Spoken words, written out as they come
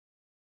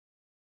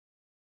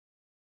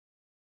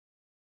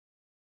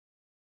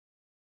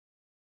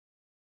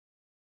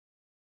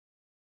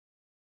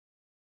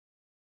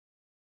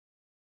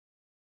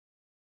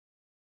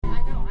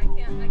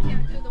I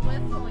can't do the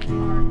whistling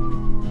part.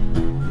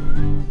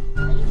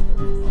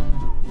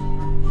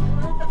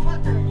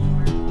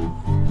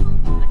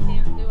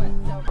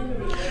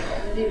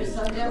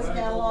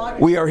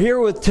 We are here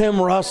with Tim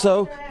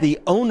Rossow, the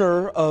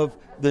owner of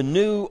the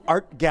new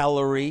art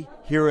gallery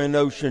here in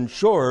Ocean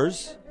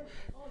Shores.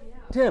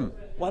 Tim,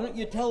 why don't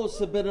you tell us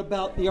a bit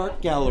about the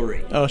art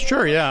gallery? Oh,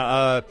 sure,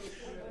 yeah.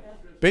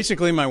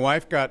 Basically, my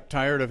wife got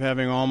tired of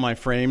having all my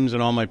frames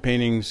and all my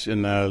paintings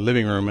in the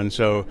living room, and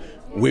so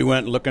we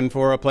went looking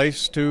for a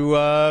place to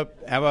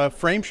have a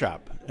frame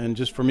shop and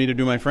just for me to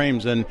do my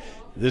frames. And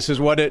this is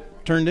what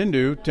it turned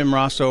into, Tim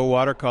Rossow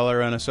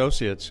Watercolor and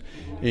Associates.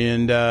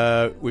 And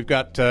we've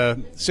got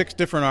 6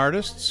 different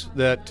artists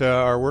that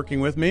are working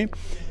with me,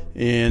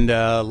 and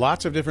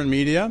lots of different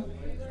media.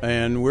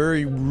 And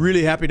we're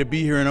really happy to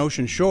be here in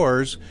Ocean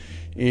Shores.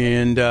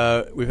 And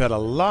we've had a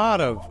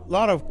lot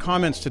of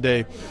comments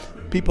today.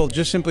 People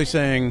just simply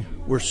saying,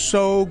 we're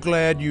so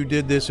glad you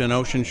did this in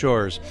Ocean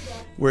Shores.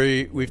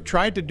 We've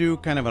tried to do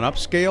kind of an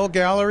upscale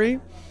gallery,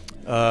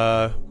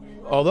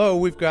 although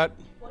we've got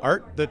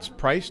art that's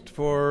priced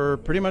for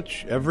pretty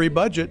much every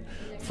budget,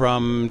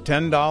 from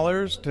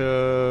 $10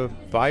 to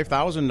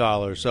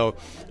 $5,000. So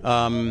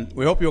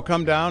we hope you'll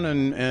come down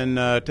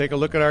and take a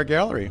look at our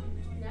gallery.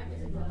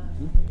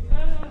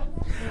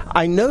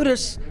 I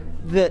noticed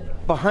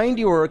that behind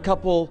you are a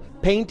couple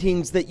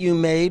paintings that you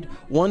made,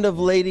 one of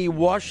Lady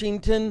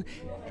Washington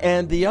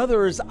and the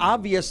other is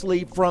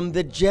obviously from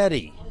the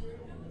jetty.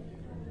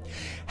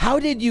 How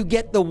did you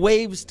get the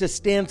waves to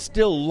stand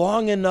still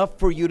long enough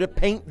for you to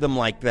paint them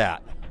like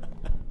that?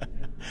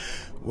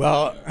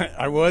 Well,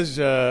 I was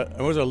a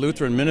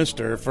Lutheran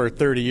minister for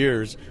 30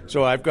 years,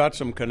 so I've got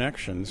some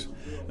connections.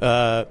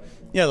 The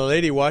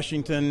Lady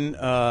Washington,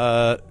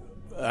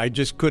 I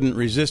just couldn't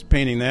resist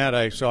painting that.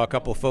 I saw a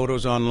couple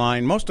photos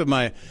online. Most of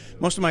my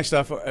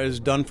stuff is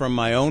done from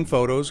my own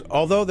photos,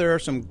 although there are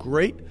some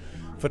great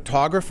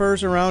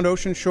photographers around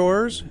Ocean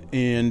Shores,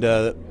 and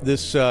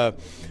this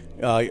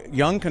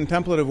young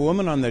contemplative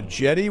woman on the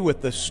jetty with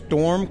the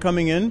storm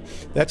coming in,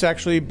 that's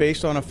actually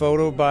based on a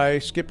photo by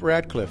Skip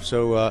Radcliffe.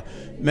 So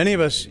many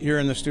of us here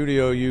in the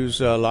studio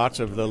use lots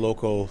of the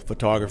local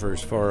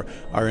photographers for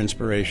our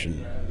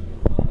inspiration.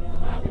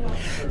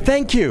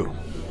 Thank you.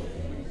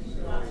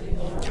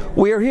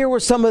 We are here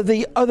with some of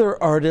the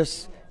other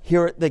artists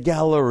here at the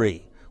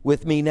gallery.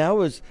 With me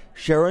now is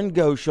Sharon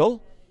Gochoel.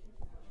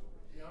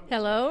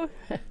 Hello.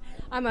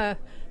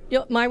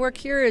 My work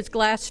here is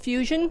glass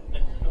fusion.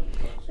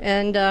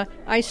 And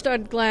I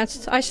started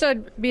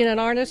being an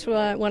artist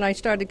when I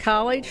started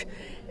college,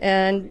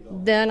 and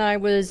then I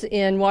was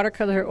in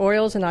watercolor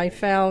oils, and I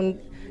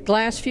found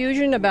glass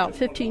fusion about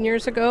 15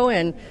 years ago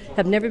and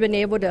have never been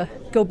able to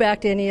go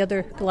back to any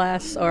other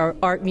glass or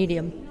art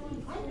medium.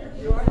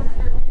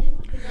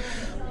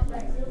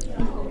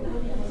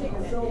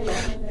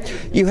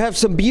 You have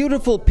some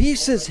beautiful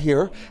pieces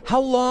here. How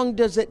long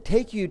does it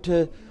take you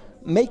to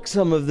make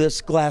some of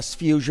this glass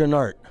fusion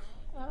art?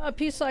 A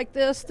piece like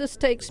this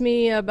takes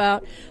me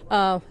about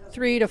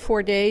 3 to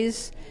 4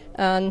 days.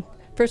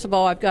 First of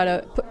all, I've got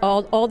to put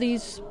all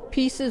these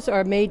pieces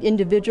are made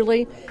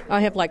individually. I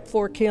have like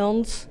 4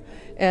 kilns,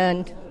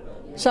 and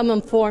some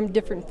of them form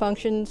different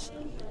functions.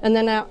 And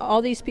then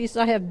all these pieces,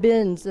 I have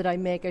bins that I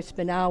make. I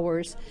spend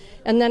hours,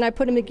 and then I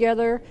put them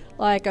together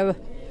like a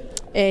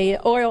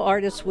oil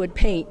artist would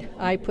paint.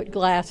 I put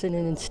glass in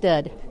it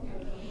instead.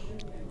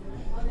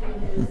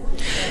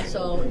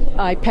 So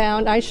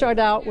I start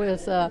out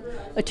with a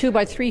 2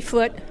 by 3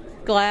 foot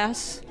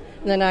glass,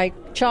 and then I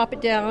chop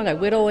it down, I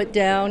whittle it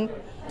down,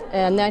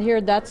 and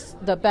that's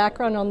the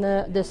background on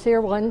this here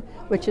one,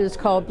 which is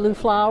called Blue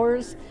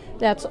Flowers.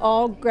 That's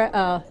all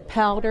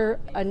powder,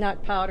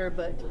 not powder,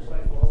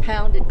 but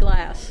pounded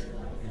glass.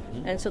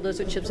 And so those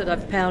are chips that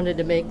I've pounded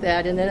to make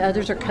that, and then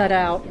others are cut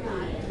out,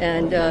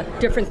 and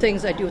different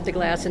things I do with the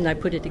glass, and I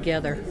put it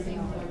together,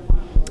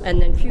 and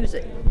then fuse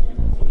it.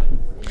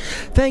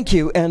 Thank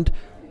you. And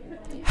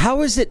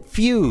how is it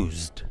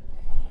fused?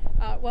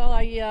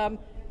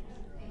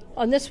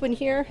 On this one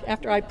here,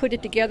 after I put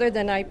it together,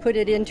 then I put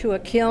it into a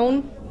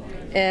kiln.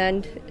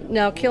 And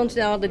now kilns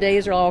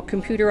nowadays are all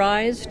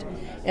computerized.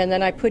 And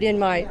then I put in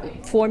my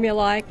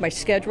formula, my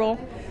schedule.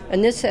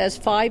 And this has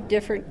 5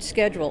 different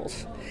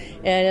schedules.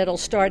 And it'll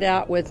start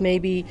out with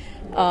maybe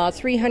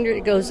 300.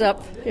 It goes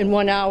up in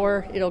 1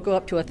 hour. It'll go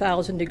up to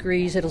 1,000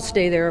 degrees. It'll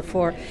stay there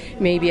for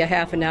maybe a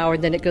half an hour.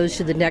 Then it goes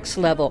to the next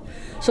level.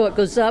 So it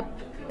goes up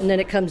and then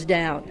it comes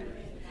down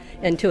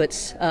until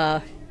it's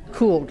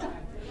cooled.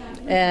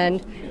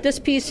 And this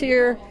piece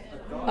here,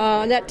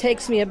 that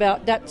takes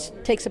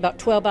about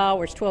 12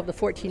 to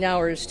 14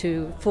 hours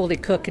to fully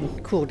cook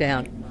and cool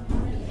down.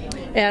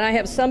 And I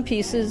have some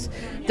pieces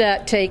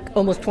that take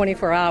almost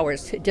 24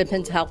 hours. It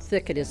depends how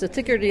thick it is. The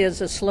thicker it is,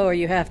 the slower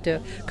you have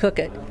to cook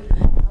it.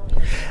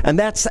 And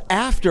that's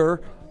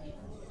after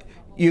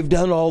you've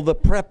done all the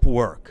prep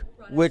work,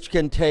 which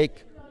can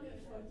take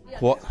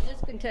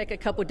This can take a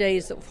couple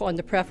days on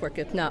the prep work,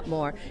 if not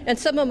more. And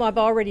some of them I've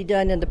already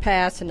done in the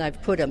past, and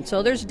I've put them.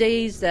 So there's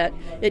days that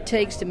it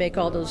takes to make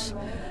all those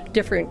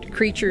different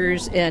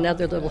creatures and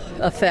other little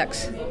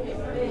effects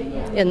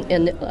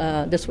in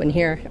this one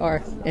here,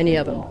 or any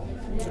of them.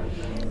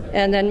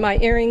 And then my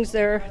earrings,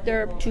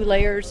 they're 2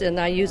 layers, and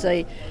I use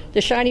the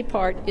shiny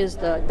part is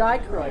the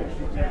dichroid.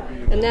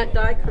 And that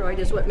dichroid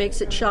is what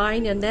makes it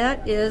shine, and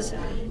that is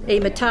a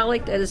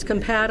metallic that is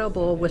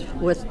compatible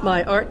with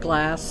my art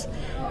glass.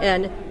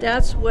 And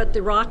that's what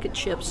the rocket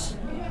ships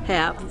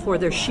have for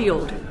their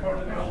shield.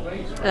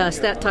 It's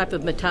that type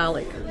of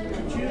metallic.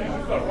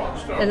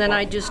 And then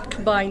I just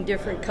combine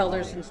different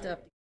colors and stuff.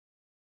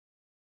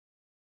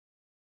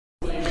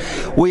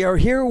 We are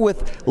here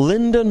with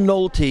Lynda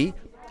Nolte,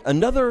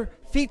 another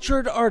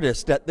featured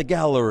artist at the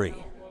gallery.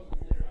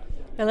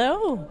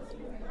 Hello.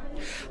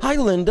 Hi,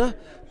 Lynda.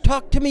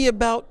 Talk to me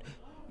about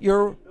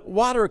your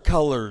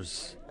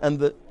watercolors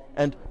and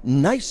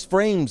nice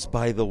frames,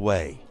 by the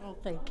way. Oh,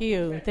 thank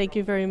you. Thank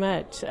you very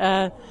much.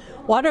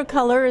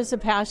 Watercolor is a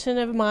passion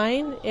of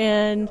mine,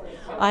 and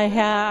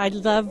I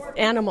love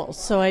animals,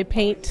 so I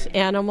paint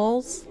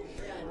animals,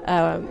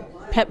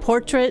 pet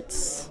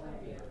portraits,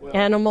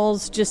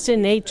 animals just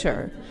in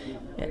nature.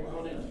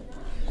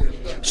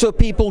 So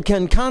people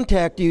can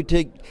contact you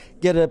to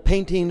get a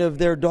painting of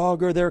their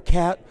dog or their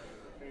cat,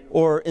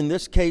 or in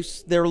this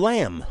case, their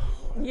lamb.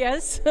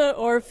 Yes,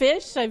 or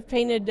fish. I've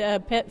painted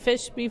pet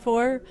fish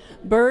before.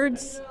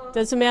 Birds.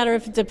 Doesn't matter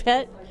if it's a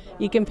pet,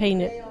 you can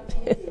paint it.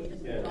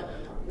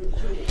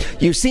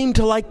 You seem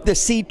to like the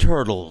sea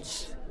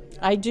turtles.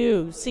 I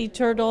do. Sea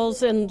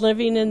turtles, and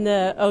living in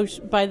the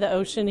ocean, by the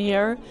ocean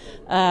here.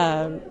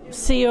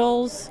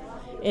 Seals.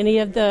 Any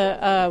of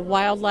the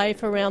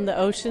wildlife around the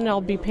ocean,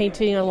 I'll be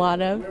painting a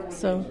lot of.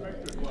 So,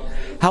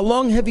 how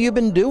long have you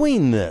been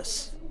doing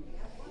this?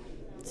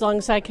 As long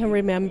as I can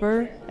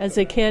remember. As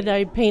a kid,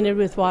 I painted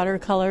with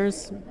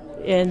watercolors,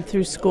 and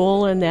through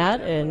school and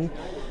that. And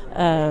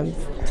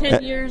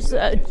 10 years,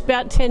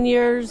 about 10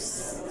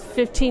 years,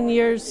 15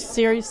 years,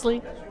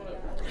 seriously.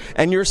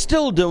 And you're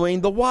still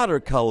doing the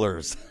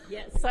watercolors.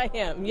 Yes, I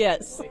am.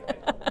 Yes,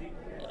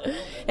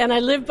 and I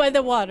live by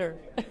the water.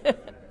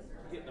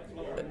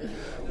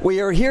 We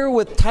are here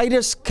with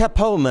Titus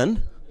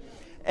Capoeman,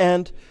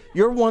 and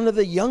you're one of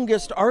the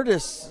youngest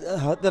artists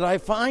that I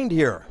find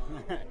here.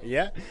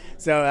 Yeah.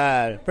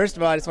 So first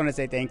of all, I just want to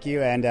say thank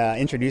you and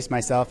introduce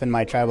myself in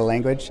my tribal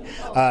language.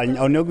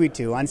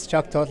 Onogwitu,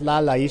 Anschok tot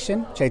la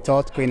laishin, che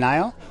tot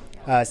Quinault,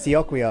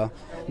 Sioquio.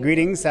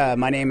 Greetings.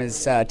 My name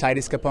is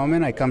Titus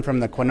Capoeman. I come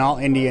from the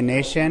Quinault Indian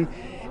Nation,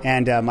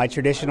 and my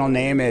traditional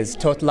name is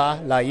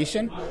Totla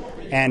Laishin.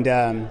 And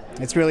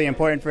it's really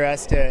important for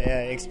us to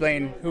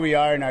explain who we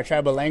are in our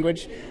tribal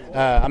language.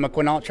 I'm a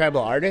Quinault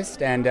tribal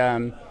artist, and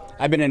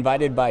I've been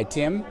invited by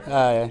Tim.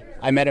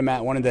 I met him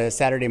at one of the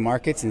Saturday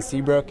markets in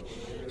Seabrook,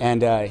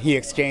 and he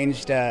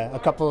exchanged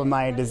a couple of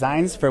my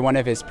designs for one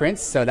of his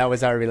prints, so that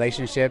was our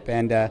relationship,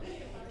 and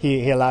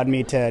he allowed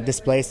me to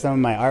display some of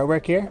my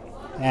artwork here,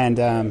 and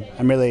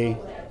I'm really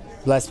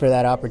blessed for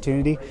that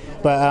opportunity.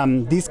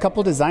 But these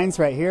couple designs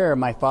right here are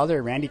my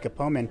father, Randy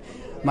Capoeman.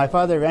 My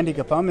father, Randy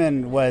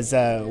Capoeman, was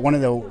one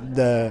of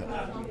the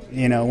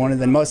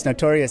most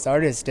notorious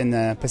artists in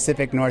the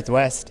Pacific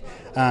Northwest.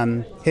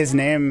 His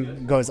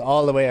name goes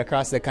all the way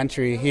across the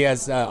country. He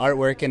has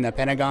artwork in the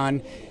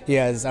Pentagon. He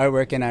has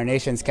artwork in our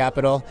nation's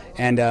capital,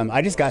 and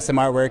I just got some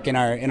artwork in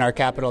our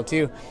capital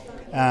too.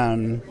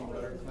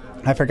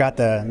 I forgot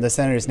the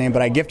senator's name,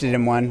 but I gifted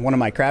him one of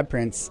my crab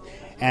prints.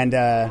 And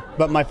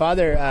but my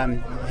father,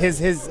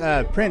 his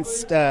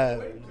prints.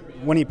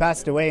 When he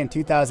passed away in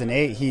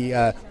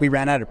 2008, we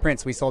ran out of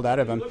prints. We sold out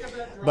of them.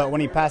 But when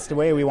he passed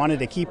away, we wanted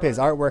to keep his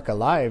artwork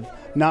alive,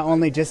 not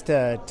only just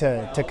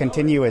to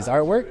continue his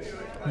artwork,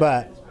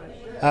 but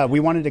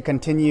we wanted to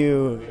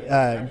continue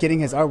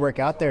getting his artwork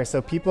out there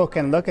so people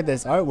can look at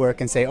this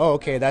artwork and say, oh,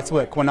 okay, that's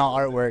what Quinault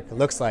artwork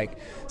looks like.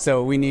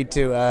 So we need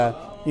to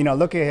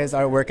look at his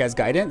artwork as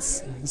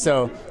guidance.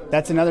 So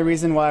that's another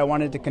reason why I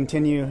wanted to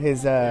continue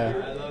his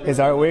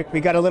artwork. We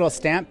got a little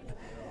stamp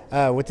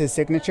with his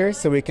signature,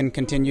 so we can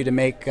continue to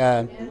make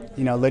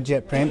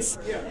legit prints.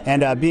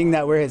 And being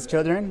that we're his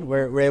children,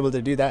 we're able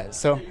to do that.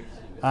 So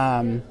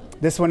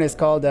this one is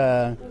called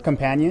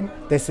Companion.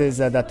 This is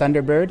the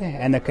Thunderbird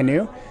and the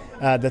canoe.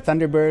 The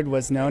Thunderbird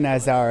was known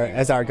as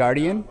our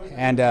guardian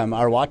and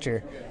our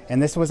watcher,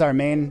 and this was our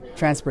main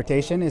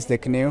transportation, is the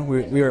canoe.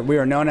 We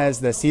were known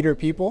as the Cedar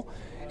people,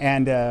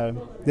 and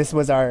this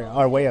was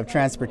our way of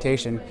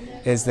transportation,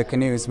 is the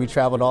canoes. We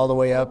traveled all the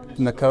way up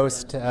from the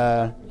coast,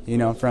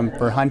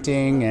 for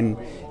hunting and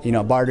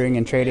bartering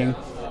and trading.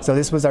 So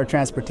this was our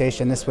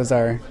transportation. This was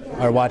our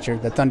watcher,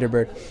 the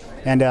Thunderbird,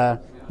 and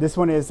this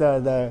one is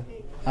the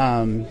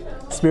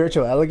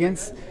Spiritual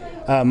Elegance.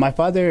 My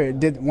father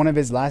did one of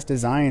his last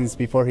designs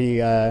before he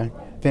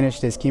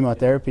finished his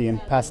chemotherapy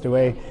and passed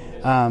away.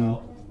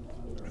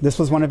 This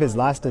was one of his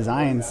last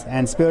designs,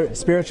 and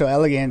Spiritual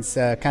Elegance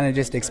kind of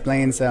just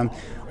explains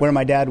where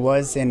my dad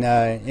was in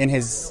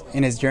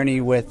his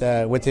journey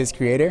with his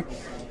creator.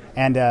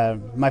 And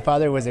my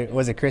father was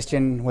a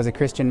Christian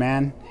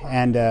man,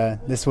 and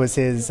this was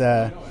his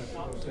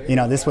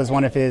this was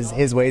one of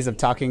his ways of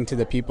talking to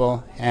the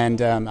people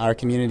and our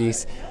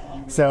communities.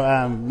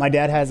 So my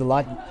dad has a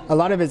lot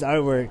of his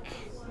artwork,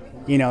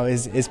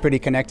 is pretty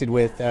connected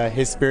with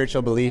his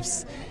spiritual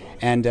beliefs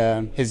and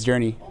his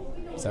journey.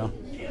 So,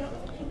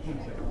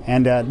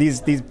 and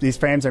these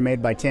frames are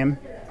made by Tim,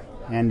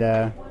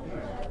 and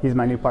he's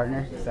my new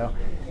partner. So,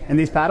 and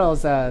these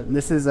paddles,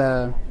 this is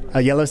a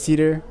yellow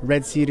cedar,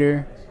 red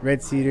cedar,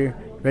 red cedar,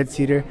 red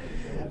cedar.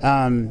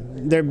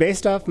 They're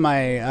based off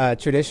my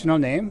traditional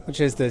name,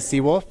 which is the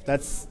sea wolf.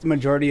 That's the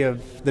majority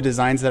of the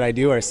designs that I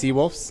do are sea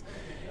wolves.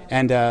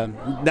 And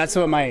that's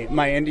what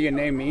my Indian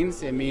name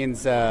means. It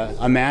means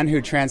a man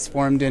who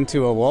transformed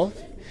into a wolf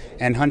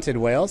and hunted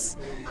whales.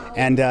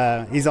 And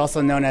he's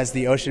also known as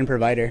the ocean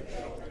provider.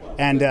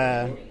 And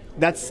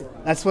that's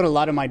what a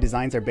lot of my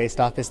designs are based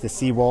off, is the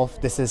sea wolf.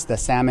 This is the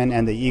salmon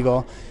and the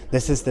eagle.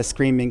 This is the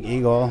screaming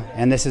eagle.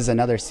 And this is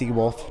another sea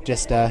wolf,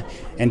 just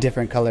in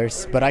different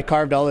colors. But I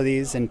carved all of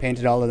these and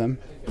painted all of them.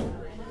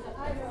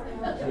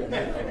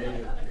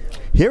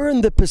 Here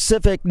in the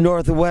Pacific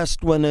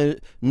Northwest, when a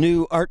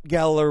new art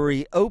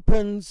gallery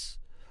opens,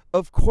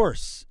 of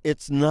course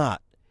it's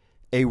not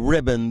a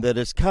ribbon that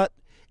is cut,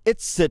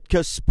 it's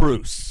Sitka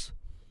spruce.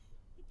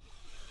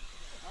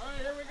 All right,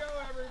 here we go,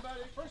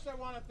 everybody. First, I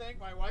want to thank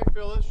my wife,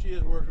 Phyllis. She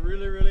has worked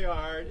really, really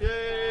hard.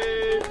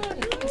 Yay!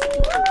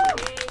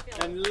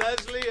 And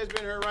Leslie has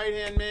been her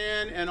right-hand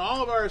man, and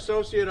all of our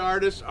associate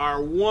artists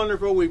are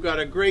wonderful. We've got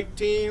a great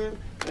team.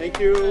 Thank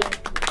you.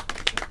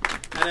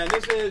 And then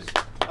this is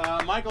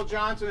Michael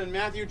Johnson and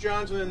Matthew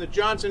Johnson and the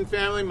Johnson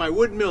family, my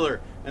wood miller,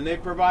 and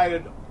they've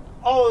provided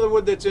all of the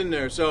wood that's in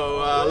there. So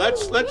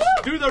let's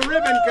do the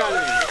ribbon cutting.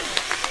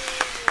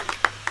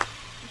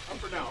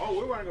 Up or down? Oh,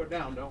 we want to go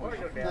down, don't we? We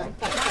want to go down.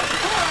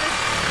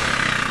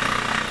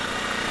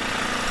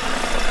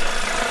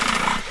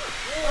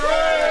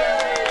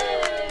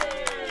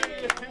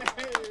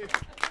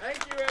 Thank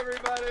you,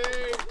 everybody.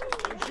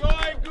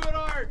 Enjoy good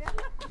art.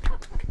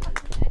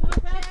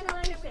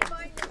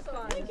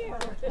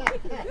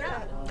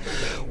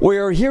 We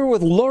are here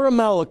with Lora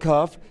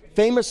Malakoff,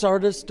 famous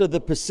artist of the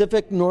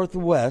Pacific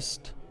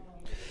Northwest.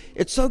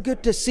 It's so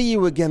good to see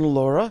you again,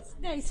 Lora.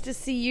 Nice to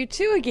see you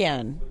too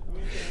again.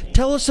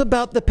 Tell us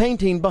about the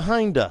painting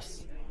behind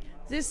us.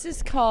 This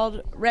is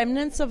called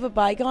Remnants of a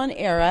Bygone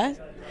Era,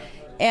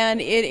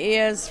 and it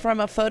is from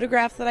a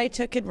photograph that I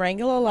took in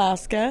Wrangell,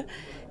 Alaska,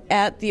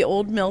 at the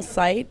old mill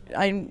site.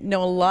 I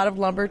know a lot of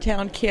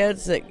Lumbertown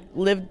kids that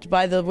lived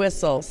by the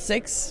whistle,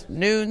 6,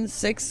 noon,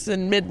 6,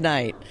 and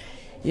midnight.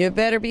 You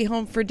better be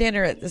home for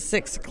dinner at the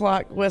 6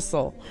 o'clock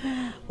whistle.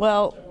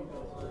 Well,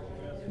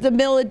 the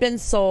mill had been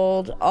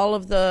sold, all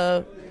of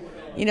the,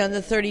 in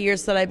the 30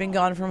 years that I've been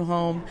gone from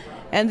home.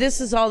 And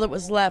this is all that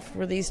was left,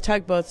 were these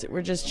tugboats that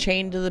were just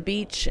chained to the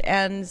beach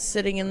and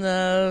sitting in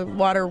the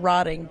water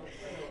rotting.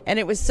 And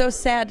it was so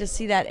sad to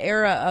see that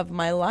era of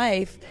my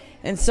life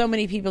and so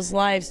many people's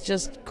lives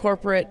just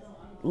corporate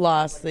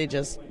loss. They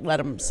just let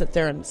them sit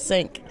there and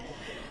sink.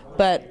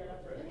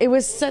 But it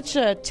was such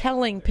a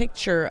telling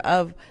picture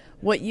of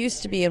what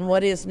used to be and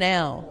what is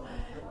now.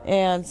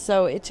 And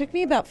so it took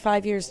me about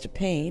 5 years to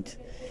paint.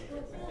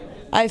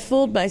 I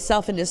fooled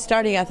myself into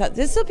starting. I thought,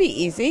 this will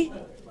be easy.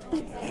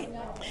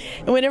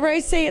 And whenever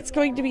I say it's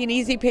going to be an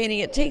easy painting,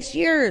 it takes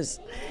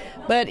years.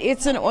 But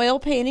it's an oil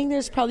painting.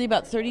 There's probably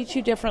about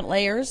 32 different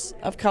layers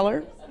of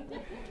color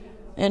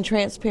and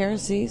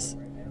transparencies.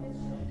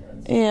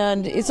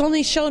 And it's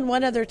only shown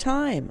one other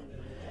time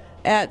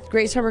at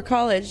Grace Harbor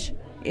College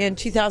in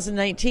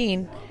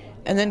 2019.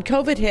 And then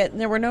COVID hit, and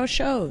there were no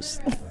shows.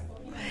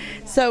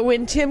 So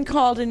when Tim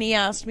called and he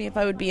asked me if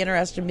I would be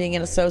interested in being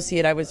an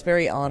associate, I was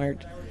very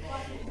honored.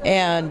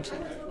 And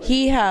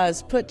he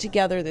has put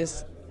together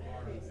this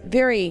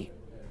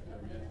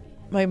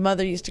my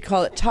mother used to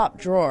call it top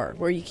drawer,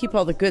 where you keep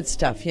all the good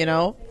stuff,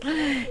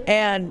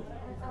 And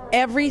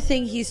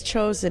everything he's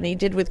chosen, he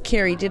did with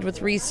care, he did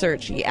with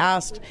research. He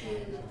asked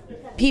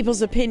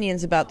people's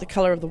opinions about the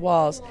color of the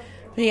walls.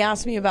 When he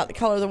asked me about the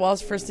color of the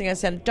walls, first thing I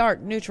said,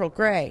 dark, neutral,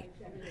 gray.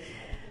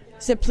 I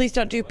said, please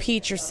don't do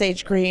peach or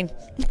sage green.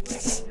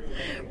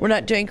 We're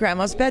not doing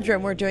grandma's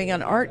bedroom. We're doing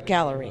an art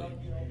gallery,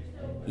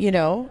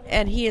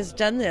 And he has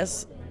done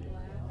this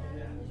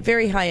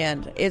very high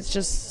end. It's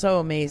just so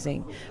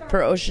amazing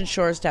for Ocean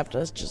Shores to have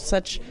just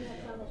such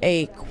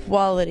a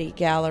quality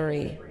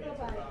gallery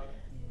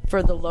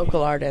for the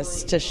local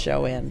artists to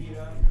show in.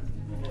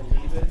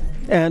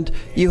 And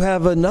you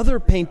have another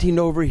painting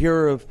over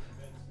here of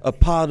a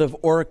pod of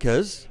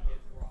orcas.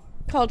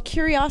 Called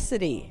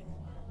Curiosity,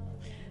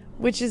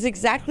 which is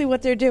exactly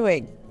what they're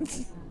doing.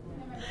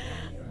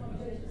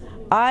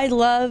 I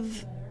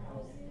love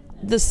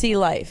the sea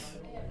life.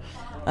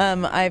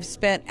 I've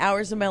spent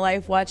hours of my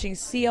life watching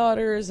sea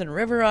otters and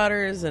river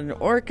otters and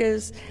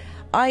orcas.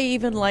 I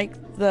even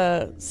like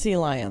the sea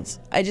lions.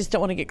 I just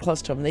don't want to get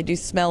close to them. They do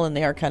smell and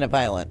they are kind of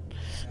violent.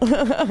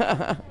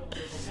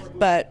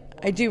 But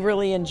I do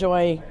really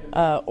enjoy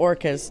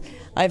orcas.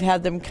 I've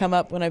had them come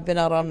up when I've been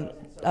out on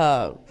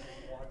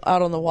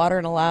out on the water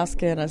in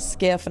Alaska in a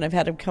skiff, and I've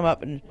had him come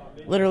up and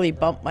literally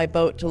bump my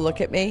boat to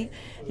look at me.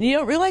 And you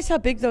don't realize how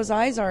big those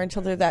eyes are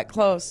until they're that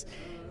close.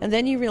 And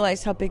then you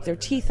realize how big their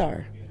teeth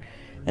are.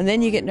 And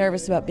then you get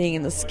nervous about being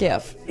in the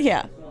skiff.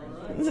 Yeah.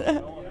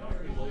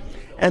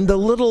 And the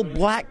little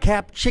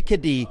black-capped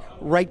chickadee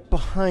right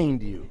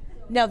behind you.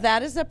 Now,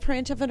 that is a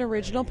print of an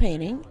original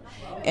painting,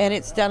 and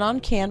it's done on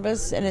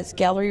canvas, and it's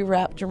gallery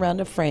wrapped around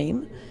a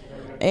frame.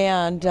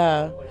 And,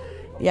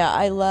 yeah,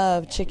 I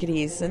love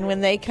chickadees. And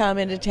when they come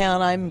into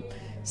town, I'm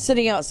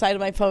sitting outside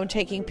of my phone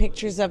taking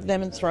pictures of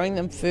them and throwing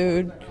them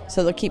food,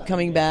 so they'll keep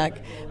coming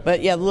back.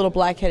 But, yeah, the little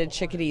black-headed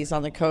chickadees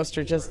on the coast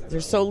are just, they're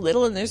so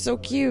little and they're so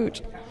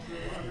cute.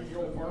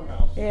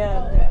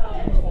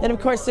 And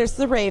of course, there's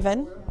the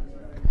raven.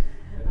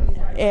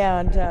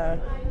 And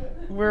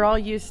we're all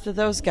used to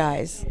those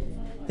guys.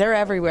 They're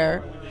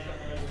everywhere.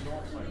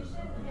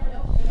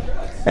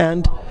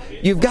 And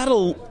you've got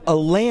a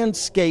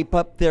landscape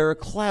up there, a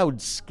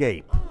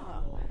cloudscape.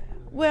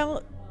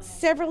 Well,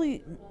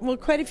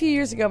 quite a few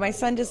years ago, my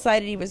son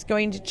decided he was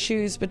going to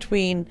choose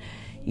between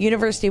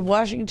University of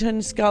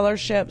Washington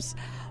scholarships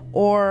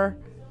or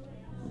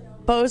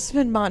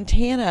Bozeman,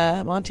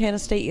 Montana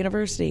State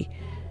University.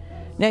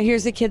 Now,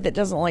 here's a kid that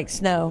doesn't like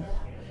snow,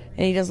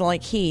 and he doesn't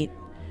like heat,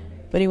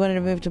 but he wanted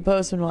to move to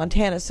Bozeman,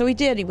 Montana. So he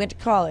did. He went to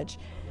college.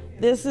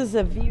 This is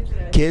a view.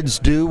 Kids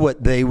do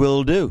what they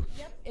will do.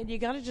 Yep, and you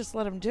got to just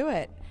let them do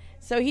it.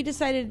 So he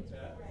decided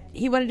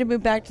he wanted to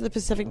move back to the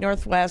Pacific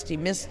Northwest. He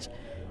missed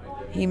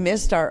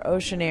our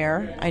ocean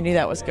air. I knew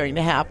that was going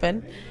to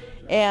happen.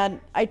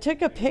 And I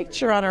took a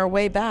picture on our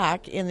way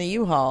back in the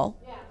U-Haul,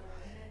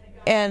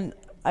 and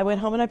I went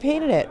home and I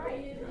painted it.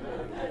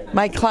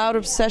 My cloud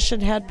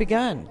obsession had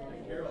begun.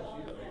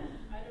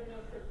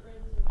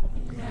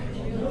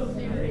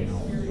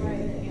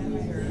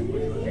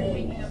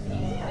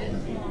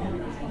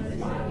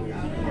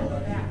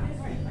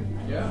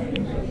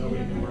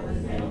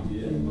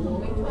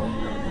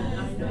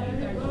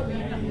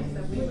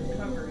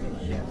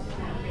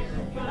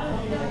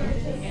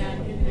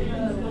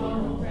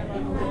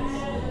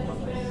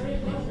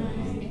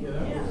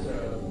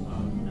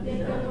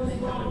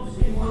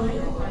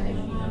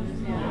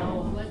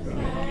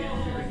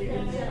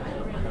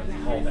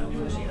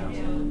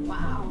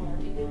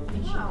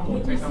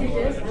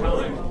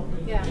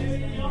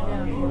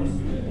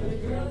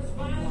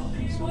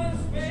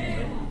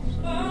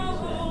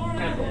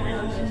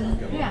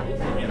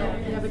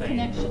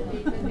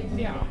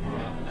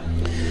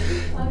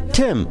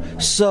 Tim,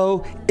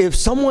 so if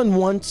someone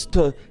wants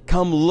to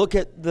come look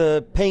at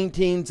the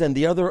paintings and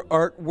the other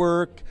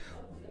artwork,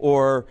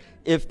 or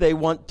if they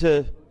want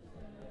to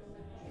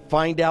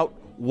find out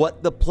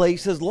what the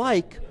place is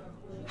like,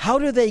 how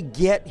do they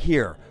get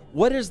here?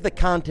 What is the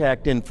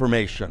contact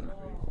information?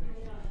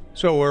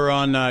 So we're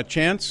on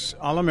Chance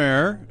a la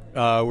Mer.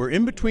 We're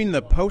in between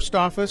the post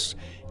office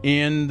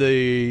and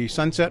the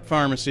Sunset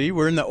Pharmacy.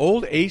 We're in the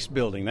old Ace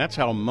building. That's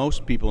how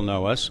most people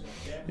know us.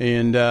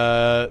 And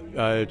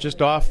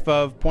just off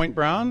of Point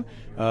Brown,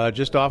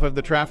 just off of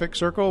the traffic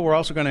circle. We're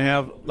also going to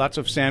have lots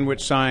of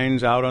sandwich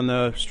signs out on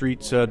the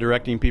streets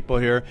directing people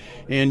here.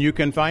 And you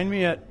can find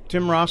me at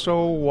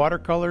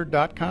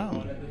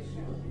timrossowatercolor.com.